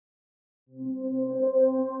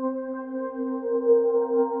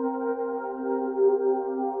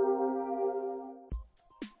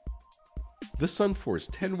The Sunforce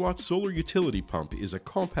 10-watt solar utility pump is a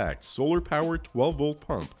compact, solar-powered 12-volt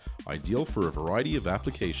pump ideal for a variety of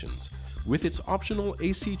applications. With its optional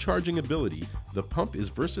AC charging ability, the pump is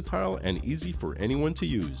versatile and easy for anyone to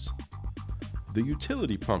use. The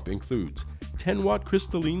utility pump includes 10-watt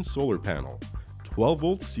crystalline solar panel,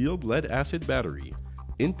 12-volt sealed lead-acid battery,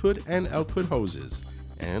 input and output hoses,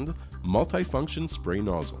 and multi-function spray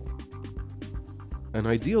nozzle. An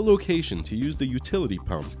ideal location to use the utility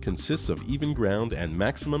pump consists of even ground and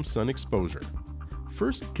maximum sun exposure.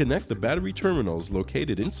 First, connect the battery terminals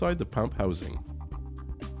located inside the pump housing.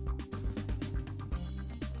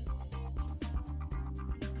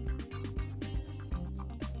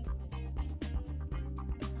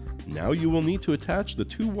 Now you will need to attach the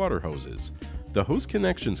two water hoses. The hose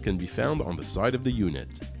connections can be found on the side of the unit.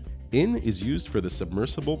 In is used for the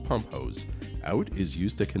submersible pump hose. Out is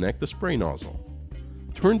used to connect the spray nozzle.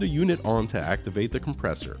 Turn the unit on to activate the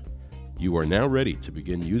compressor. You are now ready to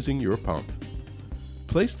begin using your pump.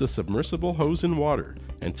 Place the submersible hose in water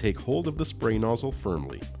and take hold of the spray nozzle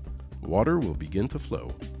firmly. Water will begin to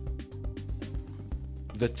flow.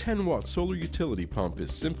 The 10-watt solar utility pump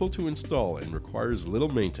is simple to install and requires little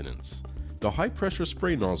maintenance. The high-pressure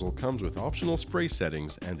spray nozzle comes with optional spray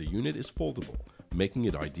settings and the unit is foldable, making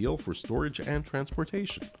it ideal for storage and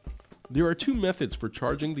transportation. There are two methods for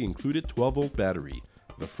charging the included 12-volt battery.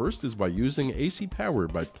 The first is by using AC power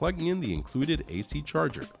by plugging in the included AC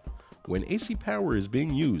charger. When AC power is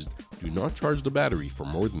being used, do not charge the battery for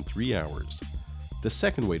more than 3 hours. The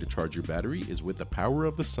second way to charge your battery is with the power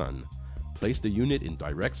of the sun. Place the unit in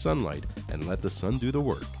direct sunlight and let the sun do the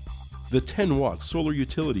work. The 10-watt solar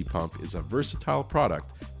utility pump is a versatile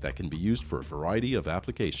product that can be used for a variety of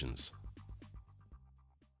applications.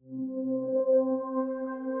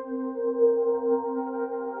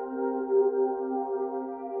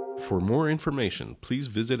 For more information, please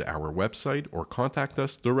visit our website or contact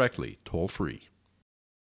us directly, toll-free.